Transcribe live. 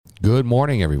Good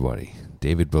morning, everybody.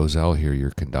 David Bozell here, your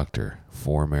conductor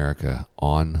for America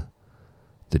on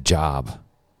the job,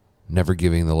 never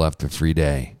giving the left a free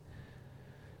day.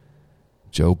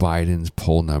 Joe Biden's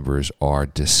poll numbers are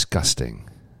disgusting.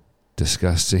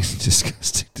 Disgusting.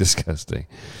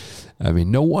 I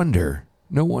mean, no wonder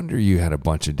you had a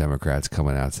bunch of Democrats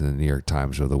coming out to the New York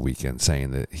Times over the weekend saying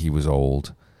that he was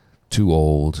old, too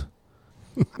old.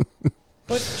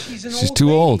 But she's She's old too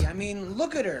lady. old. I mean,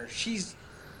 look at her. She's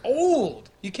old.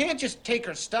 You can't just take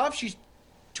her stuff. She's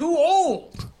too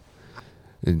old.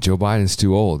 And Joe Biden's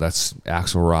too old. That's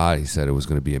Axelrod. He said it was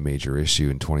going to be a major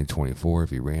issue in 2024. If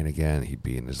he ran again, he'd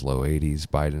be in his low 80s,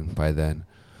 Biden, by then.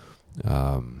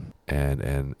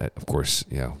 And of course,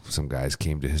 you know, some guys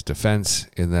came to his defense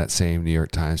in that same New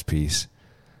York Times piece.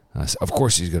 So of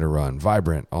course he's going to run,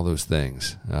 vibrant, all those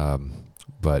things.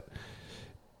 But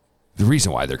the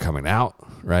reason why they're coming out,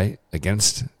 right,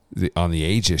 against on the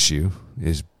age issue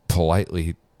is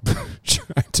politely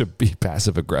trying to be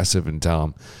passive aggressive and tell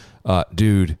him,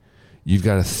 dude, you've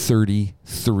got a 33%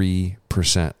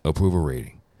 approval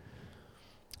rating.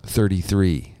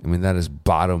 33. I mean, that is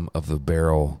bottom of the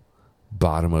barrel,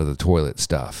 bottom of the toilet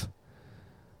stuff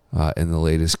in the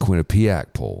latest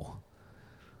Quinnipiac poll,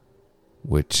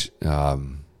 which,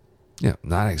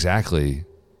 not exactly,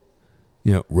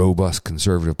 robust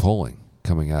conservative polling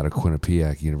coming out of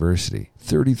Quinnipiac University.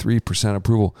 33%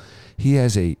 approval. He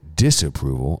has a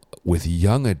disapproval with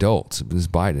young adults, this is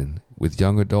Biden, with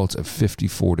young adults of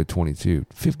 54 to 22.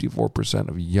 54%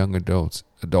 of young adults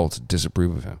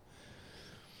disapprove of him.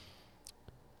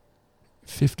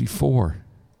 54.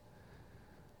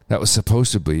 That was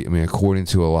supposed to be, I mean, according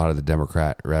to a lot of the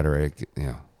Democrat rhetoric,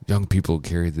 young people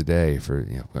carried the day for,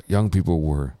 young people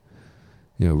were,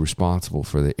 responsible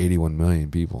for the 81 million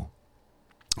people.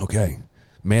 Okay.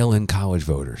 Mail-in college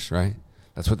voters, right?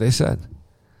 That's what they said.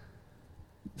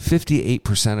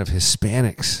 58% of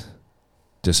Hispanics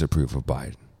disapprove of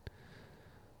Biden.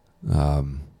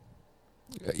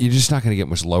 You're just not going to get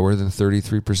much lower than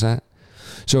 33%.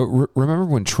 So remember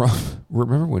when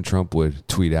Trump would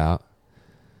tweet out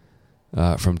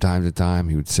from time to time,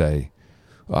 he would say,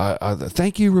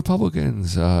 "Thank you,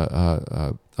 Republicans.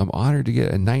 I'm honored to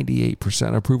get a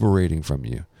 98% approval rating from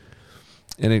you."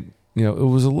 And it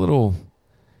was a little,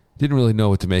 didn't really know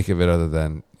what to make of it other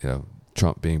than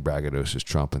Trump being braggadocious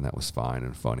Trump, and that was fine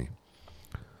and funny.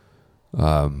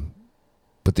 But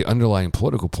the underlying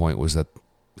political point was that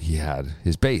he had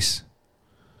his base,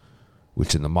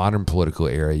 which in the modern political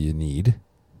era you need.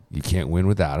 You can't win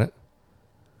without it.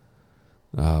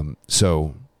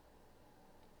 So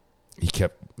he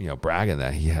kept bragging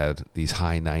that he had these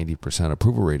high 90%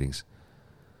 approval ratings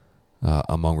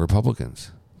among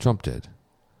Republicans. Trump did.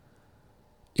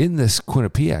 In this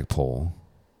Quinnipiac poll,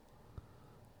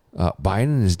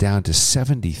 Biden is down to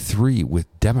 73 with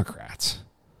Democrats,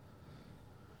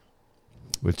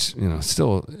 which,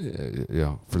 still,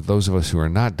 for those of us who are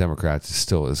not Democrats, it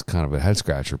still is kind of a head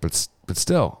scratcher, but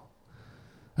still,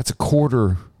 that's a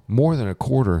quarter, more than a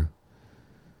quarter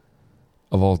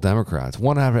of all Democrats.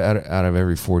 One out of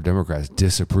every four Democrats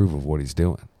disapprove of what he's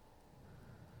doing.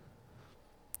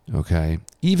 Okay.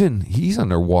 Even he's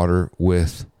underwater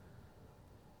with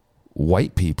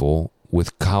white people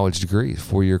with college degrees,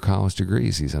 4-year college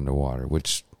degrees. He's underwater,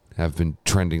 which have been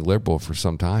trending liberal for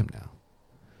some time now.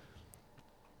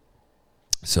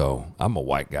 So I'm a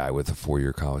white guy with a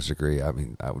 4-year college degree. I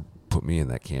mean, I would put me in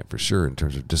that camp for sure in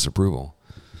terms of disapproval.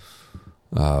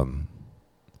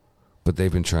 But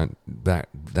they've been trying, that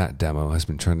demo has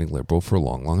been trending liberal for a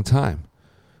long, long time.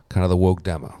 Kind of the woke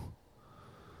demo.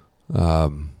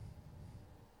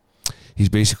 He's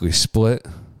basically split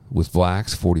with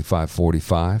blacks,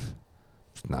 45-45.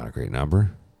 It's not a great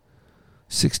number.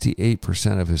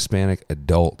 68% of Hispanic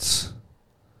adults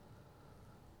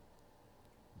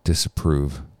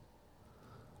disapprove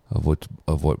of what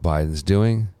Biden's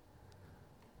doing.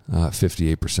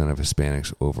 58% of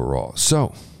Hispanics overall.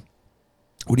 So,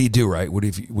 what do you do, right? What do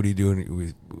you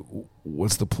do?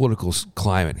 What's the political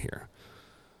climate here?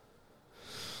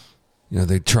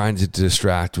 They're trying to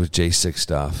distract with J6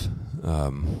 stuff,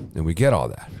 and we get all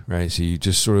that, right? So you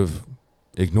just sort of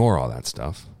ignore all that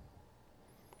stuff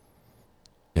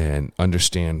and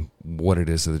understand what it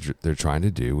is that they're trying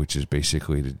to do, which is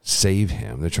basically to save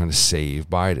him. They're trying to save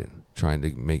Biden, trying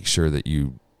to make sure that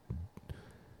you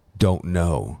don't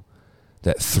know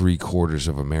that 3/4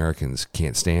 of Americans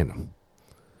can't stand him,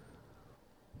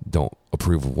 don't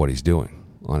approve of what he's doing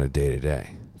on a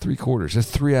day-to-day. 3/4, that's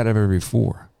 3 out of every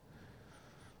 4.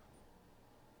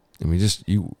 I mean,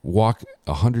 you walk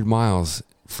 100 miles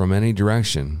from any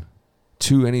direction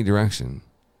to any direction,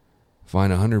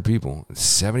 find 100 people, and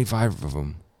 75 of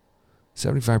them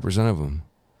 75% of them.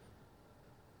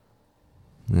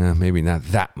 Yeah, maybe not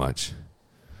that much.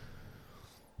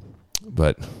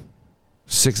 But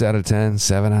 6 out of 10,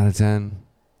 7 out of 10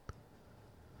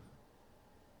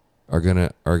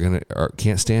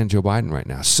 can't stand Joe Biden right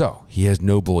now. So he has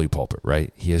no bully pulpit,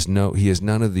 right? He has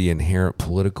none of the inherent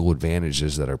political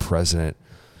advantages that our president,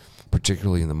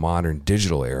 particularly in the modern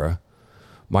digital era,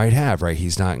 might have, right?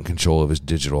 He's not in control of his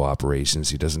digital operations.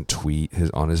 He doesn't tweet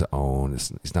on his own.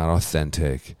 He's not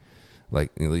authentic.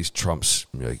 Like, at least Trump's,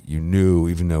 like, you knew,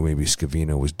 even though maybe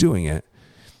Scavino was doing it,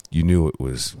 you knew it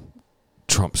was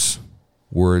Trump's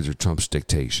words or Trump's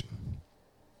dictation.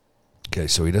 Okay,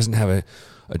 so he doesn't have a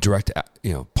direct,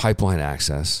 pipeline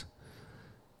access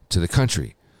to the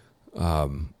country. A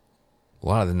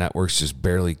lot of the networks just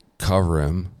barely cover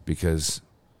him because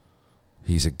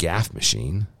he's a gaffe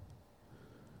machine,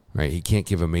 right? He can't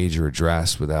give a major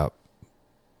address without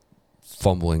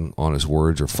fumbling on his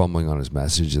words or fumbling on his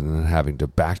message and then having to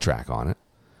backtrack on it.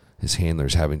 His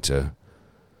handlers having to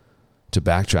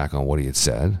backtrack on what he had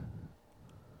said.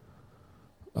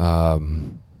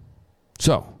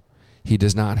 So he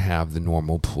does not have the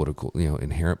normal political,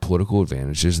 inherent political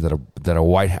advantages that a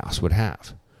White House would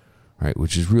have, right?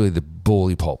 Which is really the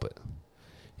bully pulpit.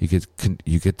 You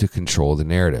get to control the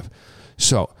narrative.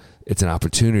 So it's an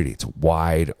opportunity. It's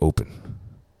wide open.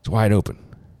 It's wide open.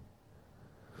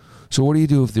 So what do you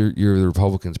do if you're the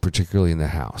Republicans, particularly in the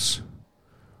House,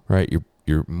 right?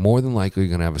 You're more than likely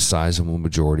going to have a sizable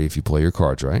majority if you play your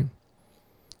cards right.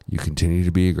 You continue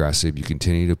to be aggressive. You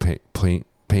continue to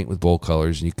paint with bold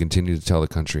colors, and you continue to tell the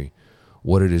country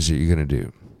what it is that you're going to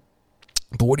do.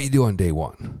 But what do you do on day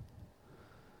one?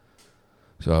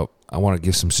 So I want to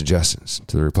give some suggestions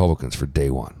to the Republicans for day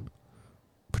one,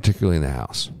 particularly in the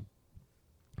House.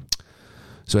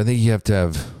 So I think you have to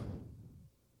have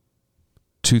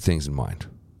two things in mind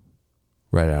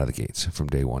right out of the gates from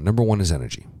day one. Number one is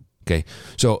energy. Okay.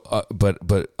 So, but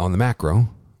on the macro,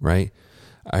 right?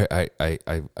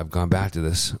 I've gone back to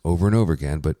this over and over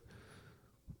again, but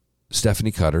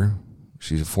Stephanie Cutter,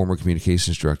 she's a former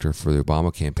communications director for the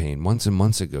Obama campaign. Months and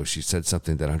months ago, she said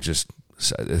something that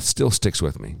it still sticks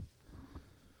with me.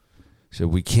 She said,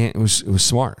 it was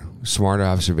smart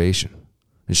observation.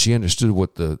 And she understood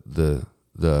what the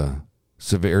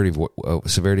severity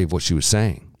of what she was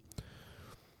saying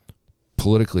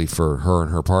politically for her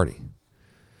and her party.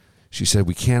 She said,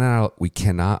 we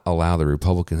cannot allow the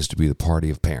Republicans to be the party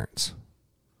of parents.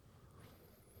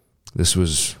 This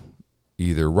was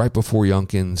either right before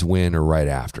Youngkin's win or right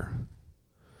after.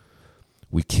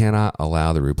 We cannot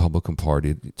allow the Republican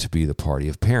Party to be the party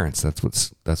of parents.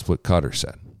 That's what Cutter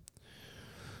said.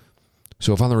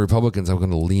 So if I'm the Republicans, I'm going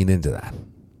to lean into that.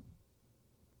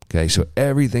 Okay, so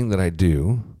everything that I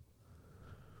do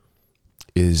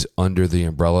is under the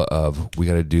umbrella of we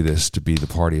got to do this to be the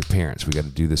party of parents. We got to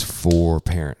do this for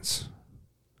parents.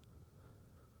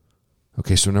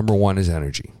 Okay, so number one is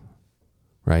energy,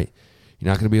 right? You're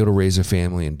not going to be able to raise a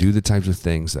family and do the types of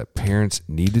things that parents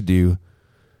need to do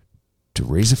to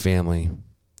raise a family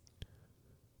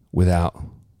without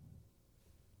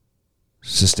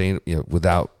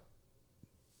without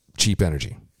cheap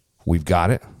energy. We've got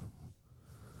it.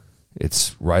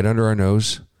 It's right under our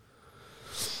nose.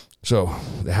 So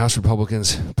the House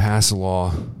Republicans pass a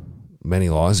law, many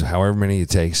laws, however many it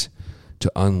takes,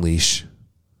 to unleash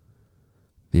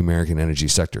the American energy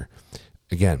sector.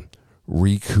 Again,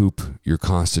 recoup your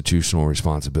constitutional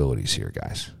responsibilities here,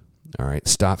 guys. All right?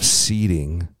 Stop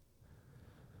ceding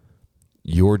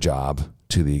your job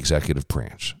to the executive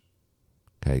branch.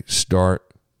 Okay?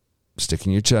 Start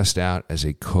sticking your chest out as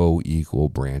a co-equal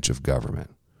branch of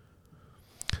government.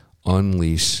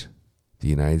 Unleash the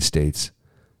United States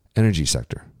energy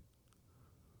sector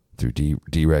through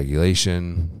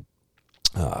deregulation.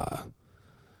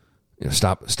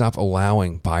 Stop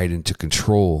allowing Biden to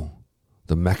control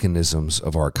the mechanisms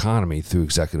of our economy through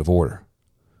executive order.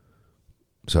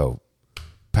 So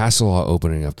pass a law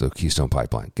opening up the Keystone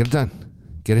Pipeline. Get it done.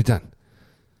 Get it done.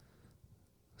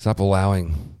 Stop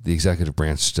allowing the executive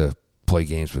branch to play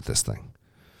games with this thing.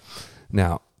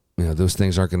 Now, those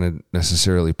things aren't going to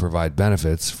necessarily provide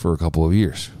benefits for a couple of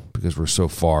years because we're so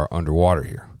far underwater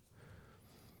here.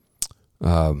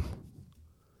 But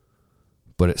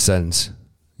it sends,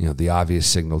 the obvious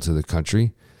signal to the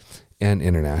country and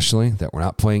internationally that we're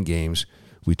not playing games.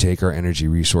 We take our energy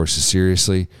resources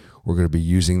seriously. We're going to be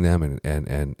using them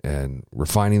and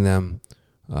refining them,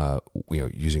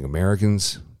 using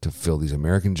Americans to fill these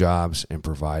American jobs and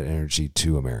provide energy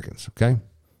to Americans. Okay?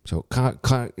 So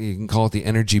you can call it the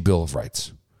Energy Bill of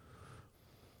Rights.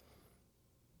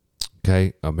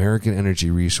 Okay? American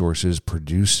energy resources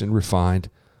produced and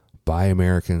refined by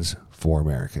Americans for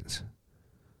Americans.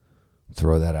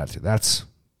 Throw that out there. That's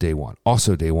day one.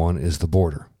 Also, day one is the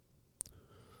border.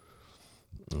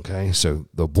 Okay, so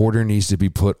the border needs to be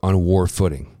put on war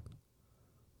footing.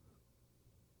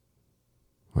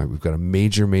 All right, we've got a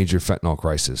major fentanyl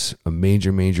crisis, a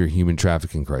major human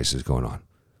trafficking crisis going on.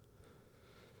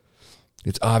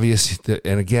 It's obvious that,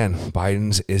 and again,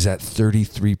 Biden's is at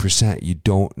 33%. You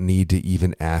don't need to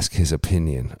even ask his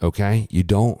opinion, okay? You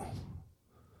don't.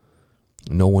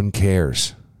 No one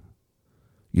cares.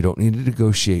 You don't need to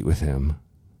negotiate with him.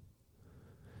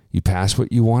 You pass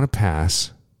what you want to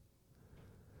pass,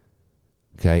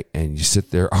 okay? And you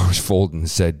sit there, arms folded, and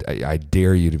said, I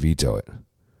dare you to veto it.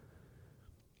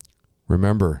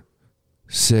 Remember,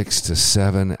 6 to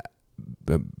 7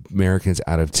 Americans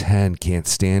out of 10 can't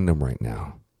stand them right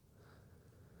now.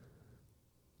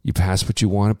 You pass what you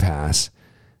want to pass,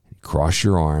 you cross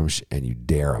your arms, and you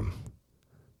dare them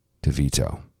to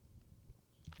veto.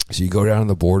 So you go down to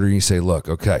the border and you say, look,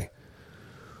 okay,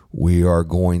 we are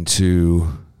going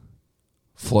to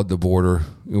flood the border.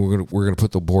 We're going to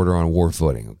put the border on war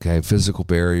footing, okay? Physical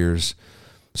barriers,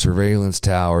 surveillance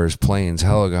towers, planes,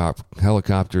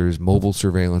 helicopters, mobile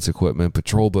surveillance equipment,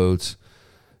 patrol boats,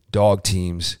 dog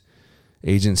teams,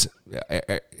 agents,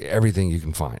 everything you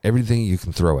can find, everything you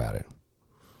can throw at it.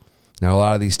 Now, a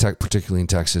lot of these, particularly in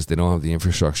Texas, they don't have the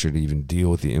infrastructure to even deal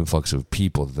with the influx of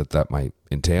people that might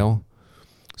entail.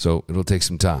 So it'll take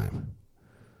some time.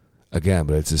 Again,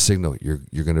 but it's a signal. You're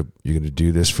gonna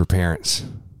do this for parents.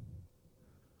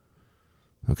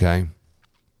 Okay?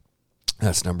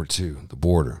 That's number 2, the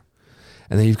border.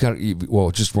 And then you've got,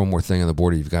 just one more thing on the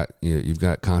border. You've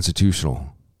got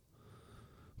constitutional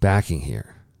backing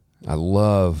here. I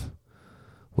love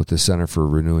what the Center for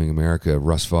Renewing America,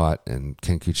 Russ Vought and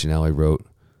Ken Cuccinelli wrote.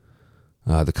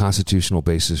 The constitutional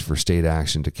basis for state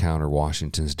action to counter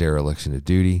Washington's dereliction of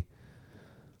duty,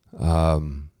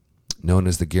 known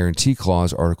as the Guarantee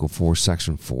Clause, Article 4,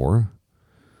 Section 4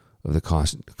 of the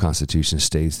Constitution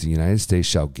states, the United States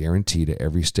shall guarantee to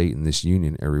every state in this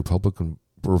union a Republican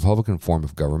form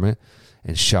of government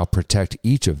and shall protect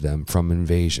each of them from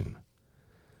invasion.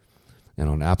 And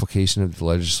on application of the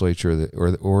legislature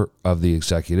or of the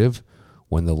executive,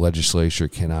 when the legislature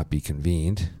cannot be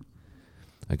convened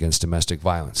against domestic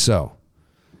violence. So,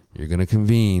 you're going to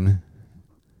convene.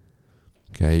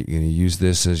 Okay, you're going to use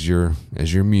this as your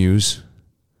muse.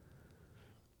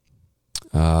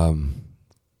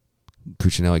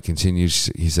 Cuccinelli continues,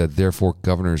 he said, therefore,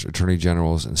 governors, attorney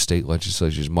generals, and state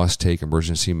legislatures must take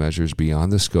emergency measures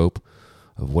beyond the scope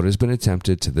of what has been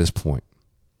attempted to this point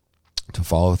to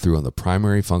follow through on the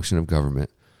primary function of government,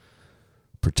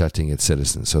 protecting its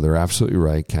citizens. So they're absolutely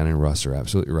right. Ken and Russ are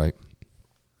absolutely right.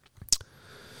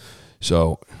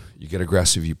 So you get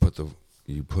aggressive. You put the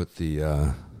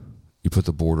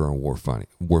border on war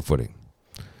footing.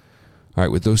 All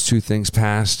right. With those two things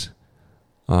passed,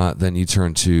 then you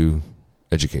turn to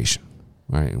education.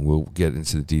 All right, and we'll get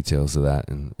into the details of that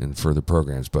in further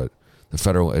programs. But the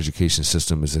federal education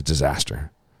system is a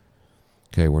disaster.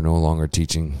 Okay, we're no longer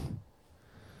teaching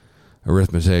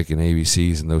arithmetic and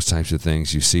ABCs and those types of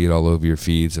things. You see it all over your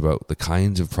feeds about the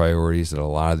kinds of priorities that a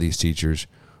lot of these teachers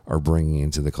are bringing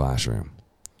into the classroom.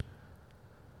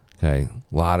 Okay,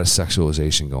 a lot of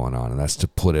sexualization going on, and that's to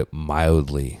put it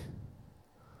mildly.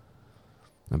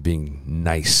 I'm being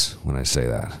nice when I say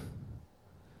that.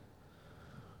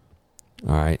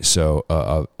 All right, so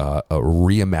a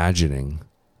reimagining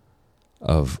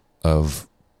of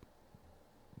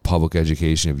public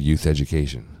education, of youth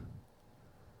education,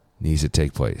 needs to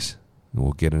take place. And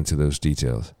we'll get into those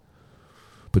details.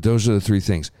 But those are the three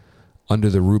things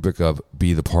under the rubric of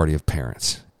be the party of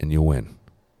parents, and you'll win.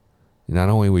 And not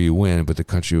only will you win, but the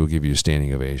country will give you a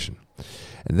standing ovation.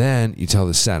 And then you tell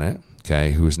the Senate,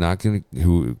 okay,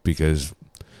 because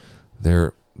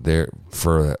they're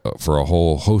for a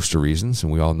whole host of reasons,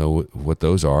 and we all know what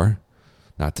those are,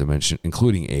 not to mention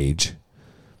including age.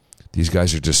 These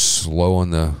guys are just slow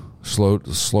to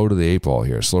the 8 ball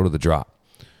here, slow to the drop.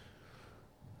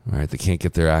 All right, they can't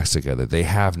get their acts together. They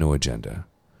have no agenda.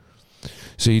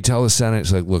 So you tell the Senate,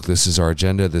 it's like, look, this is our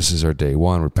agenda. This is our day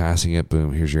one. We're passing it.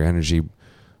 Boom. Here's your energy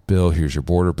bill. Here's your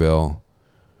border bill.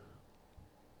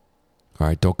 All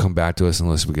right, don't come back to us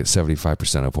unless we get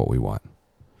 75% of what we want.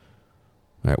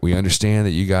 All right, we understand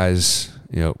that you guys,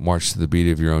 march to the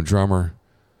beat of your own drummer.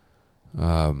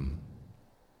 But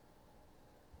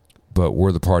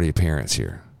we're the party of parents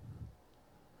here.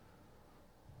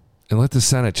 And let the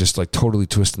Senate just totally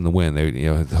twist in the wind.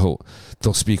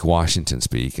 They'll speak Washington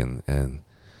speak, and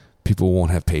people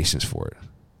won't have patience for it.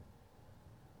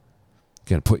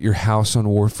 Again, put your House on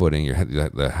war footing.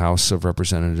 The House of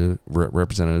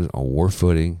Representatives on war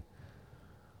footing.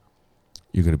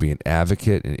 You're going to be an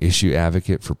advocate, an issue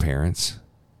advocate for parents.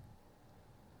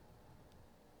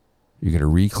 You're going to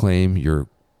reclaim your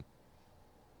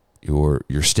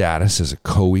status as a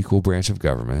co-equal branch of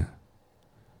government.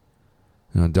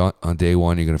 And on day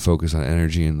one, you're going to focus on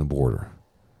energy and the border.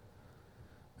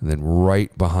 And then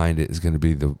right behind it is going to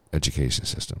be the education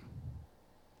system.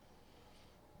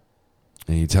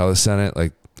 And you tell the Senate,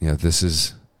 like, this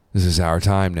is our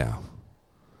time now.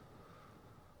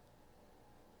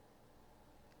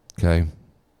 Okay.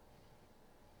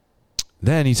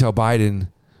 Then you tell Biden,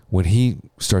 when he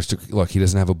starts to look, he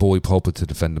doesn't have a bully pulpit to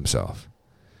defend himself.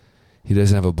 He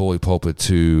doesn't have a bully pulpit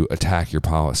to attack your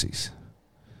policies.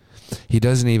 He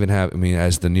doesn't even have,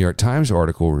 as the New York Times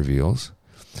article reveals,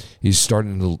 he's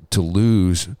starting to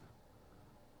lose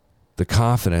the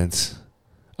confidence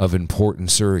of important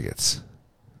surrogates.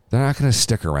 They're not going to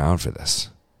stick around for this.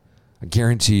 I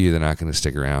guarantee you they're not going to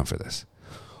stick around for this.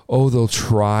 Oh, they'll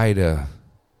try to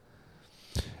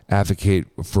advocate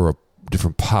for a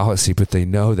different policy, but they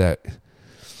know that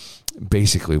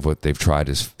basically what they've tried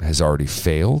has already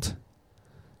failed,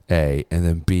 A, and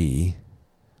then B,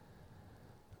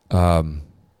 rather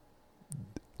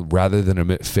than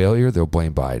admit failure, they'll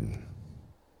blame Biden.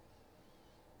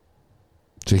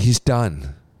 So he's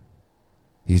done.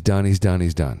 He's done.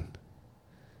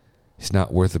 He's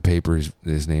not worth the paper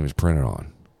his name is printed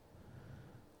on.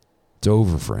 It's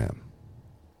over for him.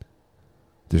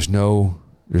 There's no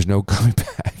coming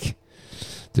back.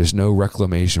 There's no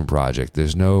reclamation project.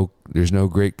 There's no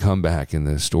great comeback in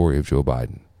the story of Joe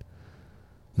Biden.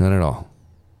 None at all.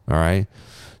 All right?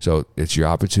 So it's your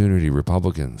opportunity,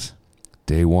 Republicans.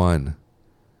 Day one.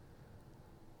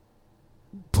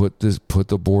 Put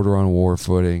the border on war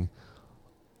footing.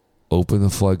 Open the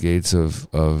floodgates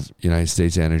of United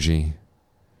States energy.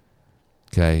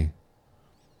 Okay?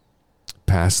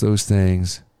 Pass those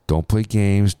things. Don't play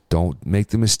games. Don't make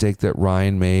the mistake that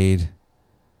Ryan made.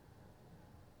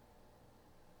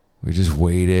 We just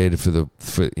waited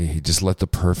he just let the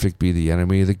perfect be the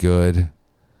enemy of the good.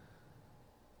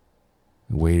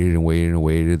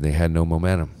 Waited. They had no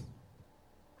momentum.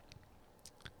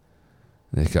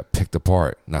 They got picked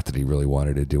apart. Not that he really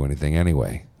wanted to do anything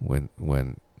anyway when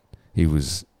he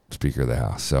was Speaker of the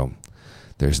House. So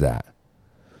there's that.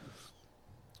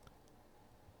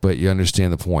 But you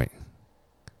understand the point.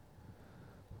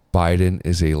 Biden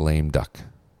is a lame duck.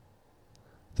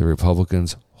 The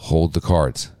Republicans hold the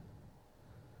cards.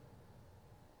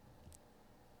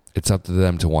 It's up to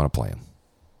them to want to play them.